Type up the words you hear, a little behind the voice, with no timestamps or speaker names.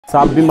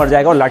सांप भी मर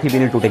जाएगा और लाठी भी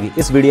नहीं टूटेगी।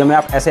 इस वीडियो में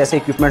आप ऐसे ऐसे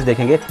इक्विपमेंट्स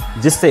देखेंगे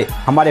जिससे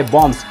हमारे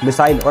बॉम्ब्स,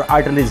 मिसाइल और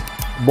आर्टिलरीज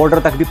बॉर्डर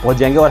तक भी पहुंच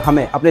जाएंगे और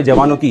हमें अपने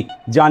जवानों की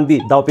जान भी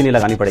दांव पे नहीं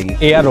लगानी पड़ेगी।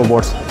 AR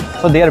robots,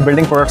 so they are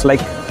building products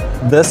like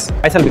this.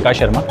 Myself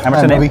Vikas Sharma. I'm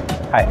Ravi.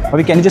 Hi.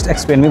 Ravi, can you just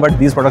explain me what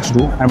these products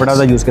do and what are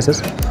the use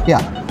cases?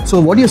 Yeah. So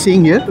what you're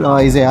seeing here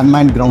is a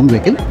unmanned ground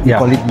vehicle. We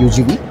call it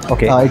UGV.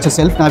 Okay. It's a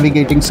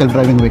self-navigating,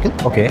 self-driving vehicle.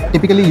 Okay.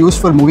 Typically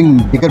used for moving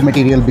bigger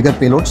material, bigger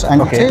payloads,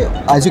 and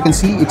as you can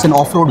see, it's an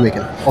off-road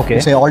vehicle. Okay.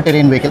 It's an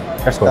all-terrain vehicle.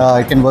 That's good.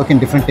 It can work in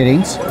different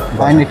terrains,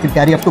 and it can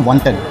carry up to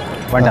 1 ton.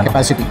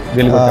 Capacity,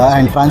 really good capacity.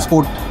 And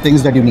transport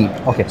things that you need.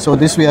 Okay. So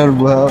this we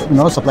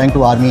are supplying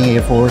to Army,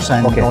 Air Force,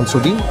 and also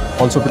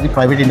to the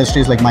private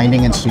industries like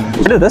mining and steel.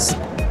 What is this?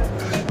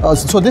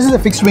 So this is a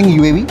fixed wing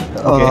UAV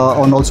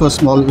on also a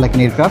small like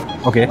an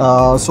aircraft. Okay.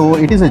 So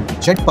it is a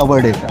jet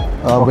powered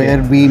aircraft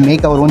where we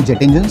make our own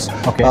jet engines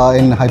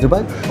in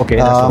Hyderabad.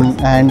 Okay.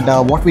 And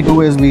what we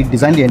do is we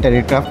design the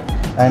entire aircraft.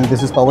 And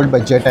this is powered by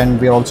jet, and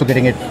we are also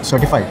getting it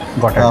certified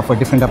for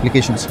different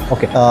applications.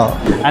 Okay.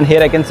 And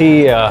here I can see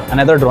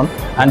another drone,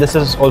 and this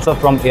is also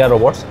from AR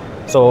robots.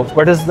 So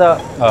what is the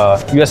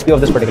USP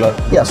of this particular?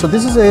 Yeah, so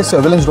this is a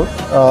surveillance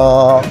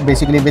drone,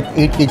 basically with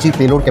 8 kg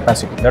payload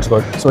capacity. That's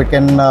good. So it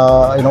can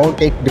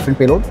take different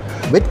payload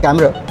with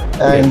camera,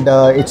 and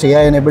it's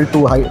AI enabled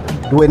to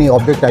do any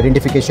object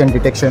identification,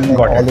 detection, and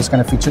all these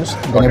kind of features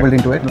enabled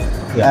into it.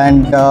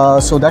 And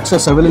so that's a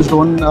surveillance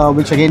drone,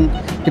 which again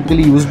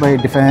typically used by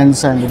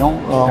defense and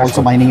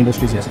also mining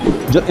industries.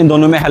 जो इन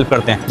दोनों में help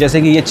करते हैं,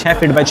 जैसे कि ये 6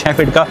 feet by 6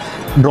 feet का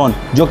drone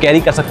जो कैरी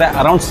कर सकता है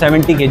अराउंड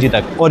 70 kg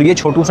तक, और ये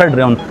छोटू सा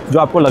ड्रोन जो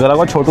आपको लग रहा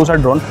होगा छोटू सा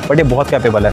ड्रोन, बट ये बहुत कैपेबल है।